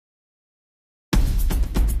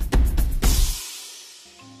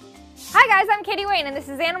Hi guys, I'm Katie Wayne and this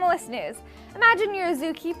is Animalist News. Imagine you're a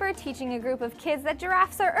zookeeper teaching a group of kids that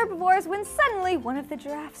giraffes are herbivores when suddenly one of the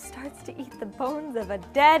giraffes starts to eat the bones of a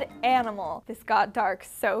dead animal. This got dark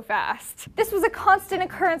so fast. This was a constant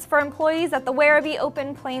occurrence for employees at the Werribee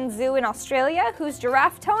Open Plains Zoo in Australia, whose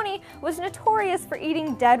giraffe Tony was notorious for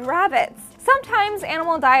eating dead rabbits. Sometimes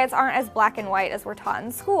animal diets aren't as black and white as we're taught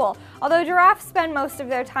in school. Although giraffes spend most of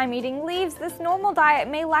their time eating leaves, this normal diet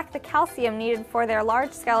may lack the calcium needed for their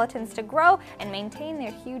large skeletons to grow and maintain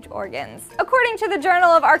their huge organs. According to the Journal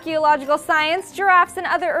of Archaeological Science, giraffes and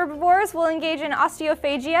other herbivores will engage in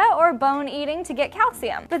osteophagia, or bone eating, to get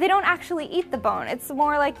calcium. But they don't actually eat the bone. It's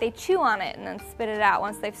more like they chew on it and then spit it out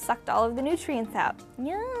once they've sucked all of the nutrients out.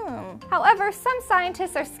 Yum. However, some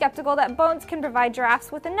scientists are skeptical that bones can provide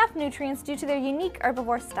giraffes with enough nutrients due to their unique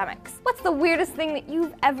herbivore stomachs. What's the weirdest thing that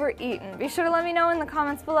you've ever eaten? Be sure to let me know in the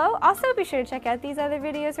comments below. Also, be sure to check out these other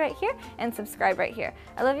videos right here and subscribe right here.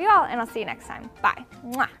 I love you all, and I'll see you next time. Bye.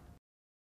 Mwah.